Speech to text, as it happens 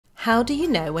How do you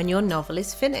know when your novel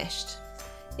is finished?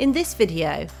 In this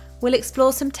video, we'll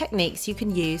explore some techniques you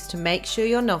can use to make sure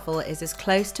your novel is as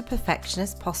close to perfection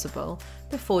as possible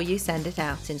before you send it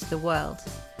out into the world.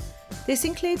 This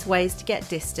includes ways to get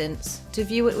distance, to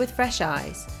view it with fresh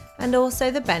eyes, and also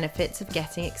the benefits of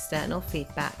getting external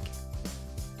feedback.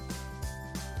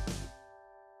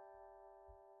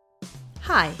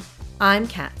 Hi, I'm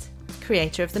Kat,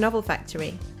 creator of The Novel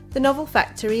Factory. The Novel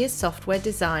Factory is software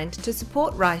designed to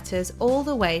support writers all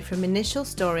the way from initial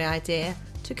story idea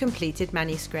to completed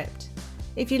manuscript.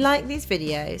 If you like these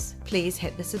videos, please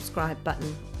hit the subscribe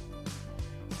button.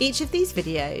 Each of these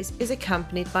videos is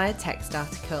accompanied by a text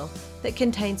article that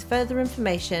contains further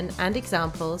information and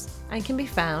examples and can be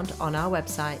found on our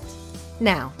website.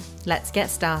 Now, let's get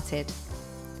started.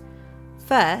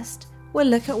 First, we'll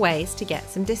look at ways to get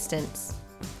some distance.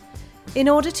 In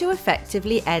order to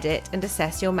effectively edit and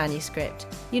assess your manuscript,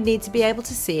 you need to be able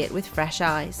to see it with fresh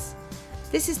eyes.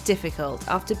 This is difficult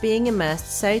after being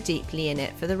immersed so deeply in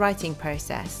it for the writing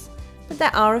process, but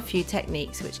there are a few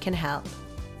techniques which can help.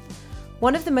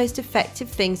 One of the most effective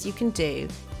things you can do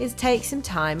is take some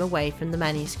time away from the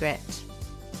manuscript.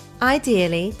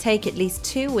 Ideally, take at least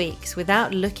 2 weeks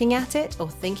without looking at it or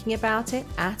thinking about it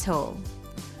at all.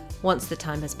 Once the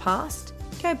time has passed,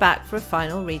 go back for a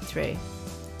final read-through.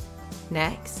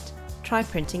 Next, try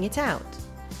printing it out.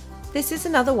 This is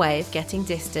another way of getting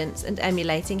distance and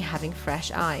emulating having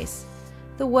fresh eyes.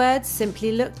 The words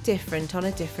simply look different on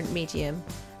a different medium,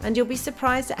 and you'll be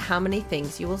surprised at how many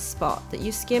things you will spot that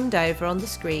you skimmed over on the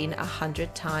screen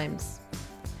 100 times.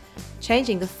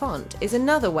 Changing the font is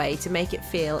another way to make it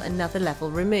feel another level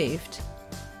removed.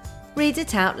 Read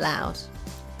it out loud.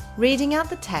 Reading out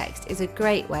the text is a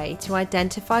great way to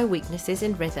identify weaknesses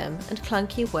in rhythm and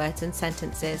clunky words and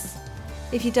sentences.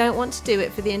 If you don't want to do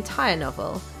it for the entire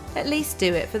novel, at least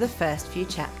do it for the first few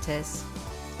chapters.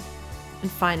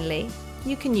 And finally,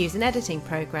 you can use an editing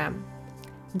program.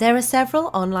 There are several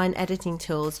online editing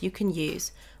tools you can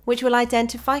use which will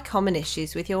identify common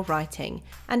issues with your writing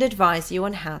and advise you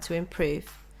on how to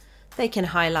improve. They can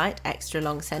highlight extra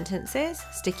long sentences,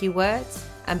 sticky words,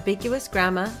 ambiguous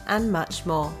grammar, and much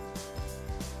more.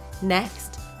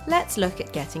 Next, let's look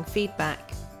at getting feedback.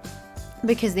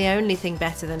 Because the only thing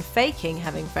better than faking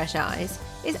having fresh eyes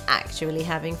is actually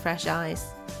having fresh eyes.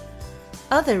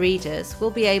 Other readers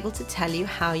will be able to tell you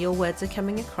how your words are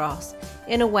coming across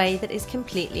in a way that is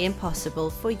completely impossible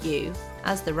for you,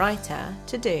 as the writer,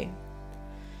 to do.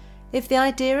 If the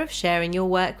idea of sharing your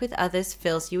work with others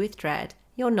fills you with dread,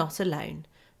 you're not alone,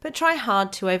 but try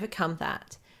hard to overcome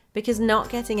that, because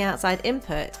not getting outside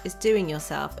input is doing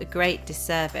yourself a great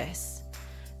disservice.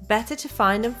 Better to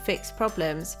find and fix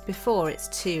problems before it's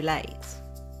too late.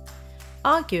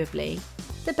 Arguably,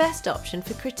 the best option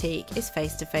for critique is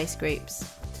face-to-face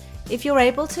groups. If you're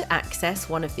able to access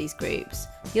one of these groups,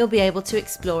 you'll be able to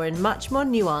explore in much more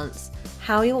nuance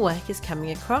how your work is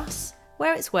coming across,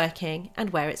 where it's working and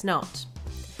where it's not.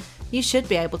 You should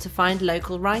be able to find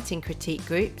local writing critique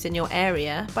groups in your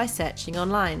area by searching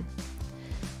online.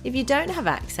 If you don't have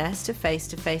access to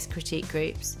face-to-face critique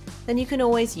groups, then you can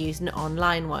always use an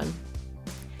online one.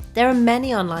 There are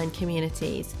many online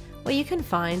communities where you can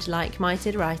find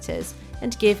like-minded writers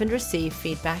and give and receive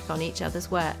feedback on each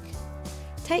other's work.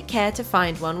 Take care to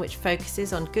find one which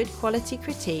focuses on good quality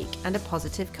critique and a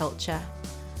positive culture.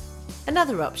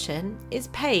 Another option is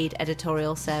paid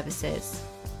editorial services.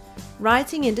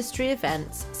 Writing industry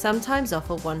events sometimes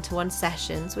offer one-to-one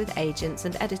sessions with agents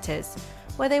and editors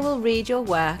where they will read your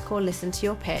work or listen to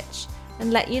your pitch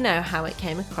and let you know how it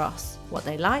came across, what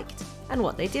they liked and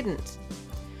what they didn't.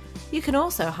 You can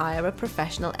also hire a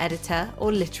professional editor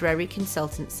or literary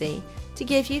consultancy to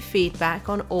give you feedback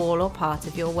on all or part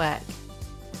of your work.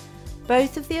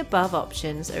 Both of the above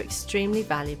options are extremely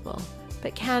valuable,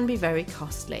 but can be very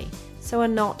costly, so are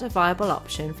not a viable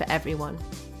option for everyone.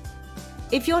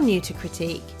 If you're new to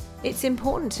critique, it's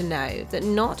important to know that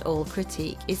not all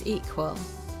critique is equal.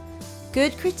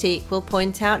 Good critique will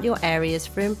point out your areas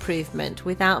for improvement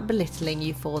without belittling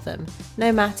you for them,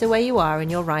 no matter where you are in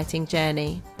your writing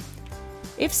journey.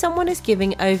 If someone is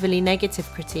giving overly negative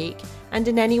critique and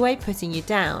in any way putting you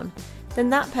down, then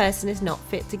that person is not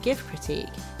fit to give critique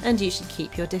and you should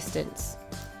keep your distance.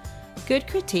 Good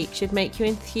critique should make you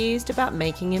enthused about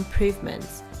making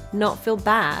improvements, not feel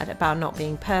bad about not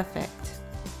being perfect.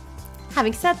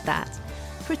 Having said that,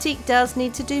 critique does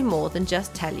need to do more than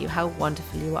just tell you how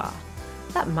wonderful you are.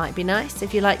 That might be nice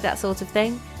if you like that sort of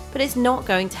thing, but it's not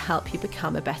going to help you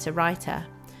become a better writer.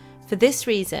 For this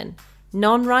reason,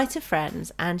 non-writer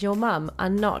friends and your mum are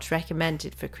not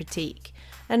recommended for critique,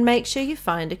 and make sure you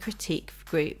find a critique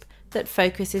group that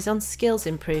focuses on skills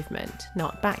improvement,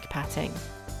 not backpatting.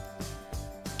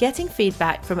 Getting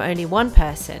feedback from only one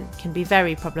person can be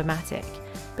very problematic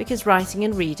because writing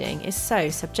and reading is so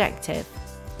subjective.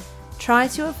 Try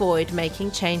to avoid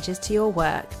making changes to your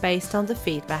work based on the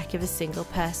feedback of a single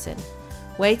person.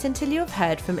 Wait until you have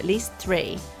heard from at least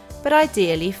 3, but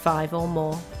ideally 5 or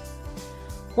more.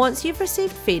 Once you've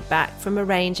received feedback from a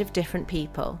range of different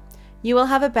people, you will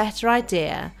have a better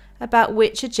idea about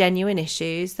which are genuine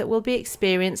issues that will be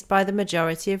experienced by the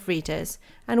majority of readers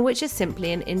and which are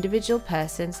simply an individual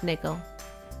person's niggle.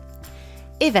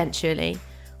 Eventually,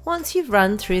 once you've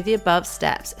run through the above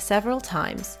steps several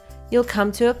times, you'll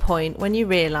come to a point when you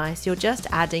realise you're just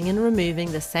adding and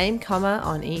removing the same comma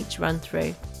on each run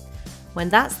through. When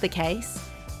that's the case,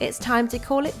 it's time to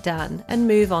call it done and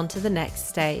move on to the next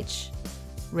stage.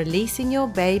 Releasing your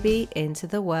baby into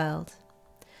the world.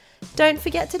 Don't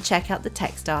forget to check out the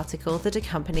text article that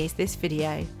accompanies this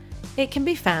video. It can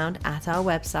be found at our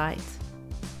website.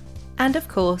 And of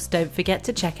course, don't forget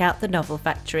to check out the Novel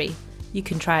Factory. You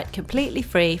can try it completely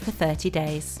free for 30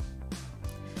 days.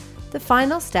 The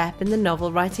final step in the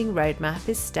novel writing roadmap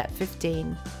is step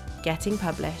 15, getting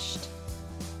published.